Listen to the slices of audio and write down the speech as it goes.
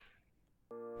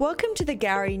Welcome to the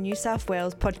Gowrie New South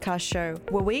Wales podcast show,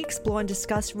 where we explore and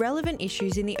discuss relevant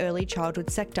issues in the early childhood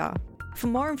sector. For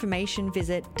more information,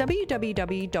 visit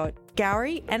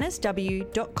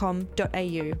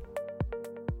www.gowrieNSW.com.au.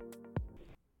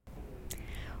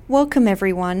 Welcome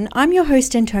everyone, I'm your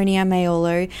host Antonia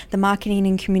Mayolo, the Marketing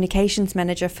and Communications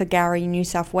Manager for Gowrie New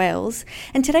South Wales,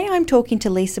 and today I'm talking to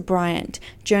Lisa Bryant,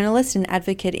 journalist and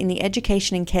advocate in the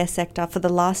education and care sector for the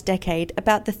last decade,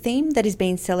 about the theme that is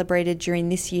being celebrated during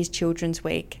this year's Children's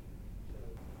Week.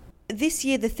 This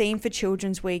year the theme for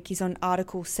Children's Week is on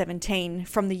Article 17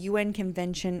 from the UN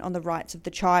Convention on the Rights of the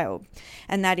Child,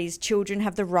 and that is children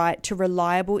have the right to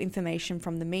reliable information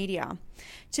from the media.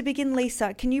 To begin,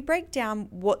 Lisa, can you break down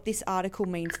what this article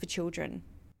means for children?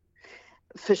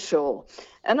 For sure.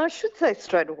 And I should say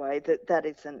straight away that that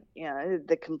isn't,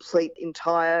 the complete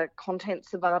entire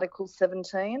contents of Article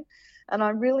 17. And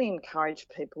I really encourage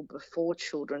people before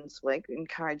Children's Week,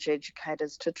 encourage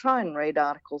educators to try and read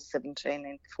Article 17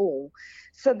 in full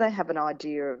so they have an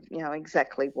idea of,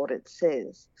 exactly what it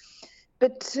says.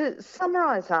 But to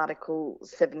summarise Article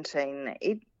 17,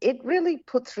 it really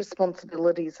puts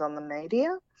responsibilities on the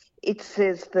media. It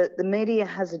says that the media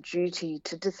has a duty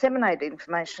to disseminate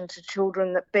information to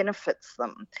children that benefits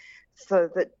them, so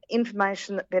that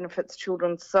information that benefits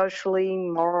children socially,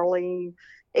 morally,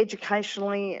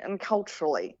 educationally and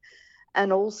culturally.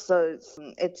 And also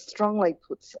it strongly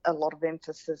puts a lot of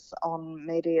emphasis on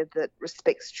media that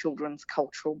respects children's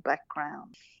cultural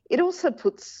background. It also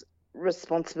puts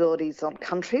responsibilities on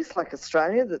countries like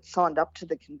Australia that signed up to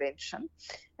the convention,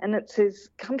 and it says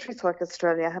countries like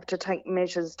Australia have to take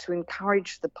measures to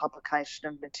encourage the publication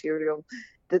of material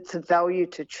that's of value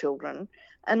to children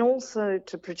and also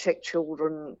to protect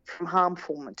children from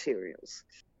harmful materials.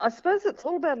 I suppose it's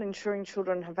all about ensuring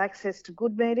children have access to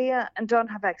good media and don't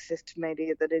have access to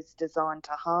media that is designed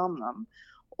to harm them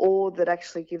or that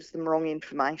actually gives them wrong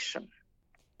information.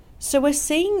 So we're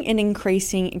seeing an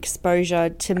increasing exposure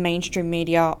to mainstream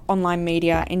media, online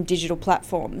media and digital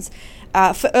platforms.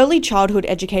 For early childhood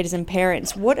educators and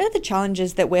parents, what are the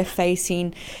challenges that we're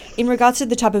facing in regards to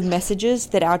the type of messages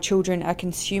that our children are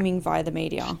consuming via the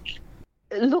media?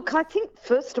 Look, I think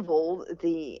first of all,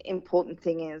 the important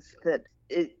thing is that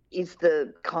it is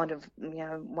the kind of,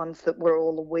 ones that we're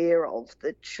all aware of,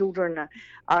 that children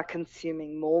are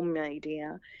consuming more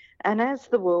media. And as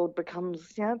the world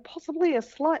becomes, possibly a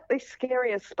slightly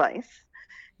scarier space,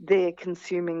 they're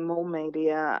consuming more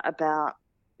media about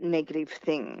negative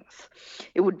things.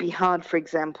 It would be hard, for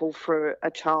example, for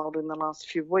a child in the last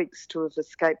few weeks to have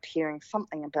escaped hearing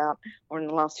something about, or in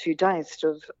the last few days to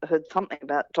have heard something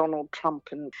about Donald Trump,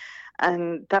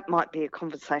 and that might be a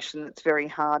conversation that's very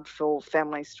hard for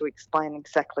families to explain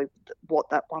exactly what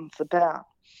that one's about.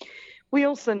 We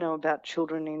also know about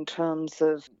children in times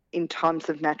of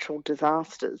natural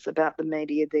disasters, about the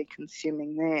media they're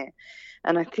consuming there.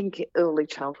 And I think early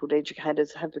childhood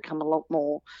educators have become a lot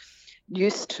more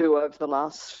used to, over the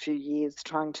last few years,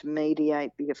 trying to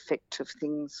mediate the effect of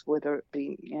things, whether it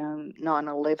be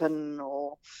 9/11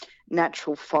 or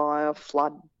natural fire,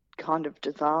 flood kind of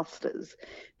disasters,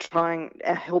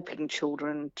 helping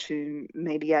children to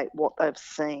mediate what they've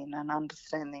seen and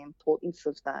understand the importance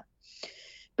of that.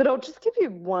 But I'll just give you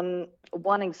one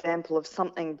example of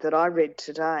something that I read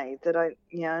today that I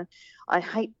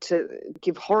hate to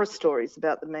give horror stories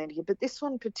about the media, but this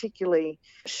one particularly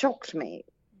shocked me.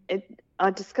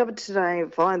 I discovered today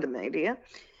via the media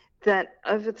that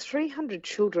over 300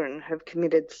 children have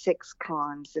committed sex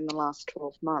crimes in the last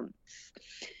 12 months.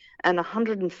 And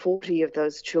 140 of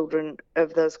those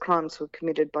crimes were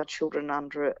committed by children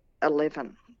under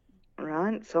 11.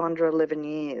 Right, so under 11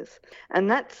 years.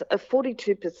 And that's a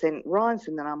 42% rise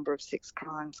in the number of sex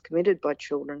crimes committed by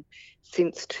children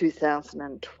since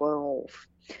 2012.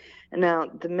 Now,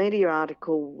 the media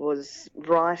article was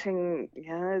writing,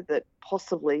 that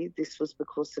possibly this was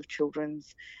because of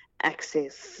children's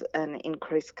access and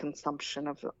increased consumption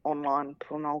of online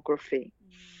pornography.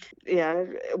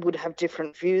 Would have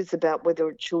different views about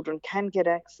whether children can get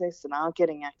access and are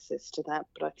getting access to that.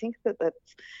 But I think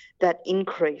that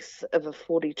increase of a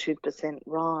 42%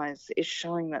 rise is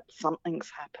showing that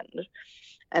something's happened,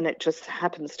 and it just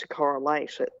happens to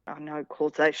correlate. I know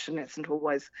causation isn't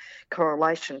always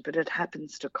correlation, but it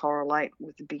happens to correlate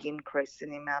with the big increase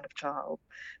in the amount of child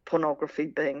pornography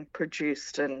being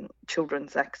produced and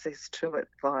children's access to it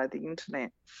via the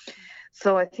internet.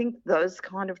 So I think those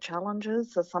kind of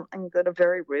challenges are something that are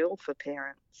very real for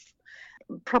parents.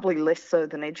 Probably less so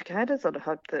than educators. I'd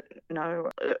hope that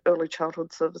early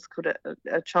childhood service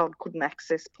a child couldn't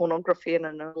access pornography in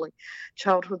an early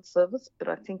childhood service, but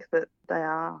I think that they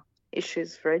are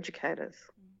issues for educators.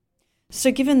 So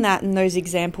given that and those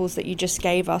examples that you just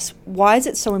gave us, why is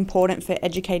it so important for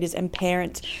educators and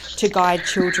parents to guide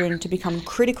children to become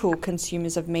critical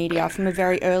consumers of media from a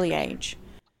very early age?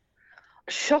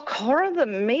 Shock horror, the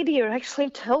media actually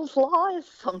tells lies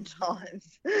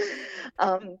sometimes.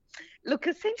 um, Look,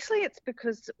 essentially it's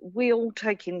because we all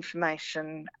take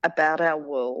information about our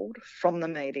world from the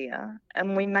media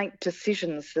and we make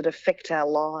decisions that affect our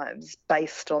lives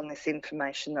based on this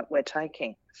information that we're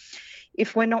taking.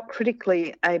 If we're not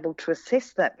critically able to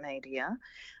assess that media,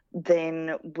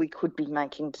 then we could be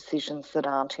making decisions that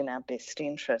aren't in our best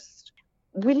interest.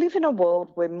 We live in a world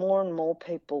where more and more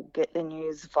people get their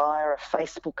news via a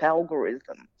Facebook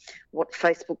algorithm. What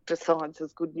Facebook decides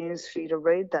is good news for you to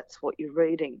read, that's what you're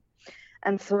reading.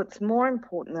 And so it's more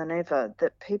important than ever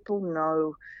that people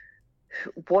know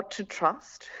what to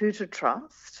trust, who to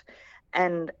trust,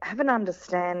 and have an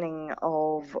understanding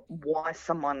of why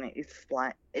someone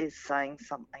is saying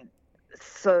something.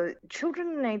 So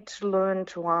children need to learn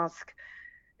to ask,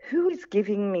 who is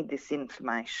giving me this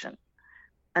information?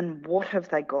 And what have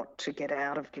they got to get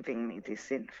out of giving me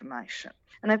this information?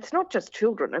 And it's not just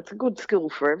children, it's a good skill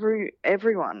for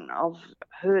everyone. I've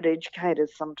heard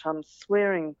educators sometimes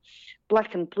swearing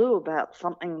black and blue about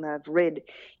something they've read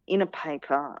in a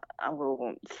paper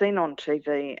or seen on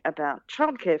TV about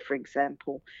childcare, for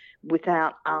example,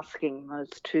 without asking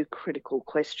those two critical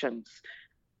questions.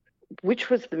 Which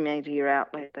was the media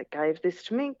outlet that gave this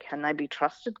to me? Can they be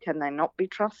trusted? Can they not be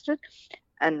trusted?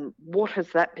 And what has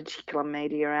that particular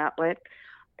media outlet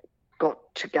got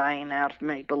to gain out of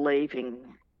me believing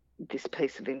this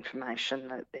piece of information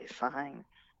that they're saying?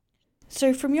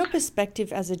 So from your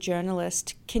perspective as a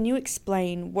journalist, can you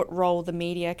explain what role the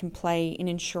media can play in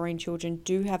ensuring children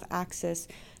do have access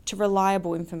to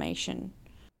reliable information?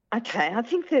 Okay, I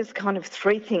think there's kind of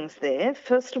three things there.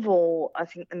 First of all, I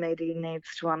think the media needs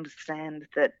to understand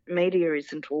that media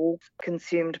isn't all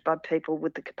consumed by people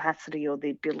with the capacity or the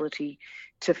ability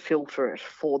to filter it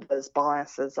for those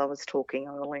biases I was talking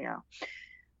earlier.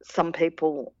 Some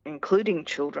people, including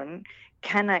children,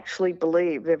 can actually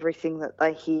believe everything that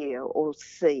they hear or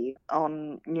see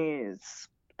on news.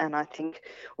 And I think,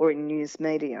 or in news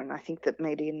media, and I think that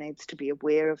media needs to be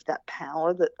aware of that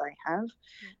power that they have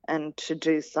and to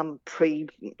do some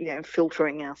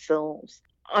filtering ourselves.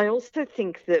 I also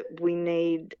think that we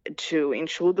need to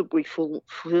ensure that we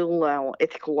fulfill our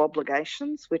ethical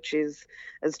obligations, which is,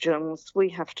 as journalists, we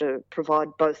have to provide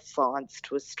both sides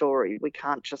to a story. We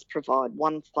can't just provide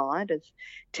one side, as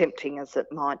tempting as it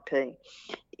might be.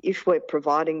 If we're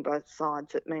providing both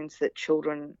sides, it means that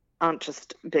children aren't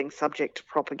just being subject to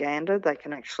propaganda, they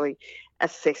can actually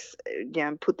assess,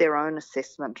 put their own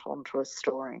assessment onto a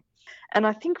story. And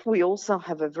I think we also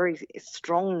have a very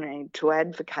strong need to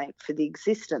advocate for the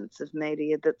existence of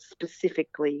media that's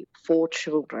specifically for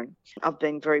children. I've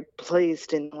been very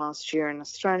pleased in the last year in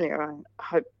Australia. I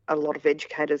hope a lot of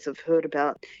educators have heard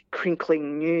about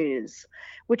Crinkling News,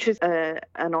 which is an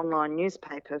online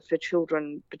newspaper for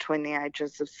children between the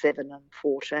ages of 7 and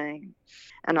 14.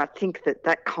 And I think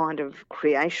that kind of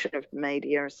creation of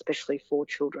media, especially for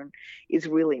children, is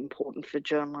really important for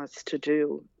journalists to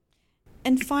do.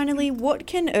 And finally, what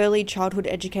can early childhood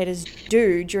educators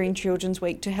do during Children's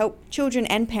Week to help children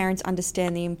and parents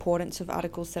understand the importance of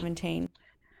Article 17?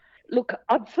 Look,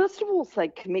 I'd first of all say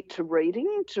commit to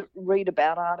read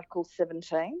about Article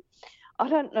 17. I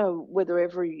don't know whether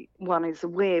everyone is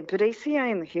aware, but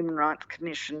ECA and the Human Rights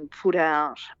Commission put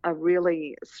out a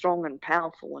really strong and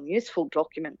powerful and useful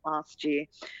document last year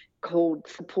called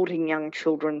Supporting Young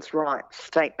Children's Rights,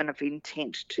 Statement of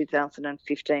Intent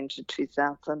 2015 to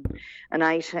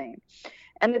 2018.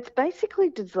 And it's basically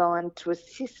designed to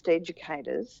assist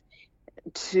educators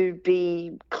to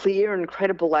be clear and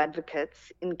credible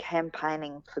advocates in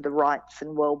campaigning for the rights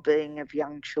and well-being of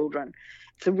young children.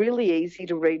 It's a really easy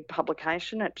to read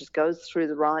publication. It just goes through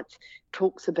the rights,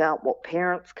 talks about what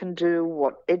parents can do,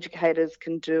 what educators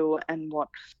can do, and what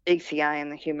ECA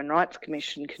and the Human Rights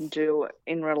Commission can do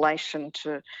in relation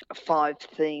to 5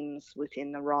 themes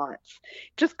within the rights.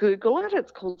 Just Google it.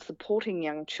 It's called Supporting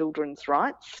Young Children's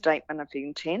Rights, Statement of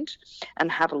Intent,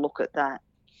 and have a look at that.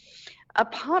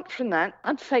 Apart from that,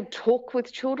 I'd say talk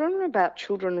with children about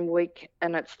Children's Week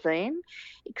and its theme.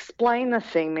 Explain the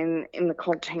theme in the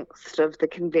context of the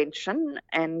convention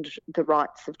and the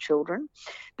rights of children.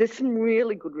 There's some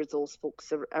really good resource books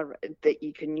that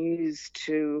you can use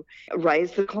to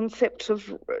raise the concept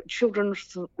of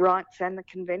children's rights and the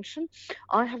convention.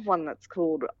 I have one that's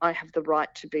called I Have the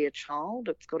Right to Be a Child.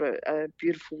 It's got a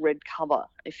beautiful red cover.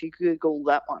 If you Google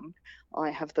that one, I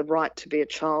Have the Right to Be a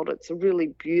Child. It's a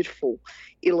really beautiful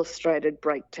illustrated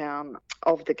breakdown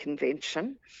of the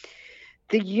convention.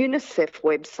 The UNICEF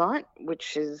website,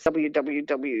 which is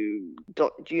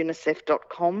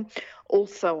www.unicef.com,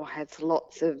 also has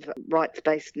lots of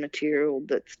rights-based material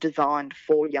that's designed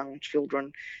for young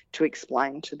children to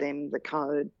explain to them the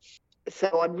code.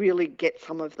 So I'd really get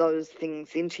some of those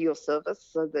things into your service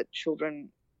so that children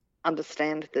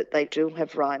understand that they do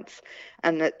have rights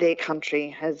and that their country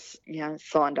has,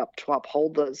 signed up to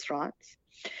uphold those rights.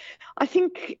 I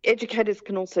think educators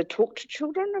can also talk to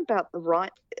children about their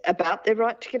right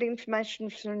to get information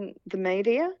from the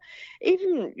media.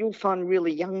 Even you'll find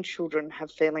really young children have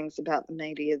feelings about the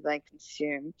media they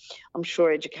consume. I'm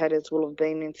sure educators will have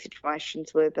been in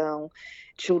situations where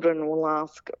children will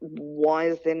ask, why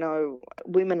is there no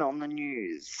women on the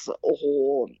news?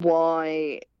 Or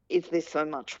why is there so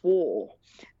much war?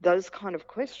 Those kind of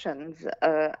questions,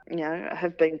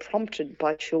 have been prompted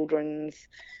by children's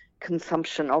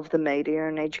consumption of the media,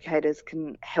 and educators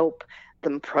can help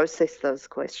them process those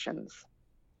questions.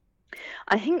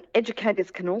 I think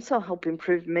educators can also help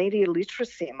improve media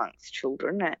literacy amongst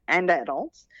children and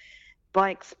adults by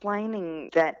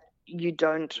explaining that you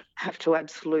don't have to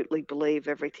absolutely believe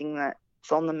everything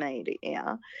that's on the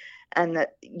media, and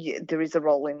that there is a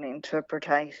role in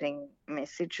interpreting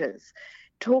messages.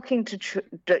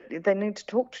 They need to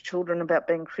talk to children about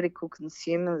being critical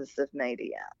consumers of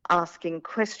media, asking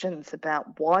questions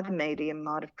about why the media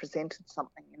might have presented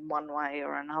something in one way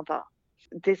or another.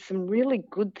 There's some really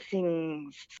good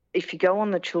things. If you go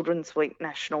on the Children's Week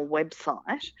National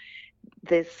website,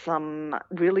 there's some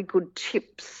really good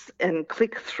tips, and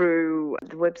click through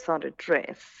the website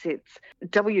address. It's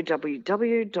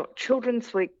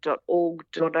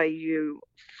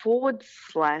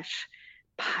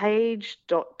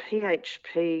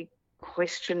www.childrensweek.org.au/page.php ?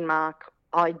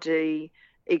 ID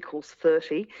 =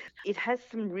 30. It has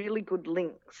some really good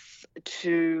links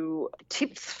to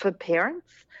tips for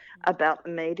parents about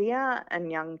the media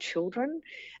and young children.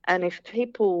 And if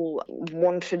people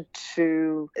wanted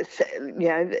to,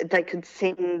 they could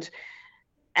send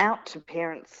out to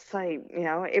parents, say,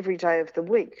 every day of the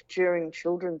week during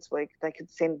Children's Week, they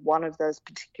could send one of those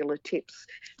particular tips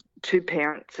to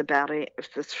parents about it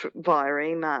via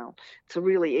email. It's a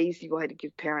really easy way to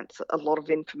give parents a lot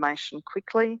of information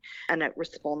quickly, and it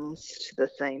responds to the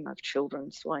theme of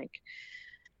Children's Week.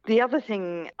 The other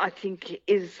thing I think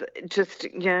is just,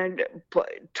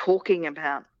 talking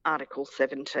about Article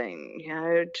 17,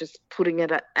 just putting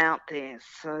it out there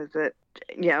so that,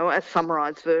 a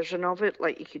summarised version of it,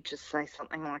 like you could just say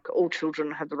something like, all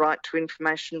children have the right to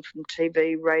information from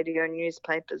TV, radio,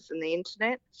 newspapers and the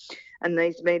internet, and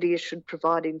these media should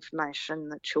provide information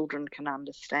that children can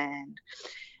understand.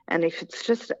 And if it's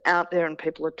just out there and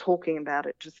people are talking about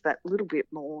it just that little bit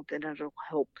more, then it'll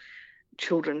help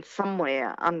children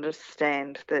somewhere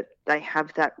understand that they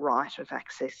have that right of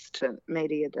access to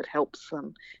media that helps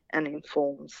them and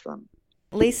informs them.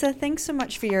 Lisa, thanks so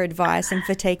much for your advice and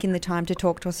for taking the time to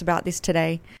talk to us about this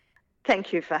today.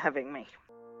 Thank you for having me.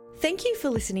 Thank you for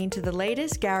listening to the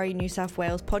latest Gowrie New South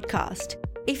Wales podcast.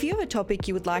 If you have a topic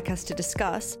you would like us to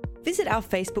discuss, visit our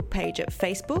Facebook page at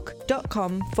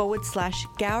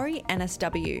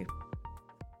facebook.com/GowrieNSW.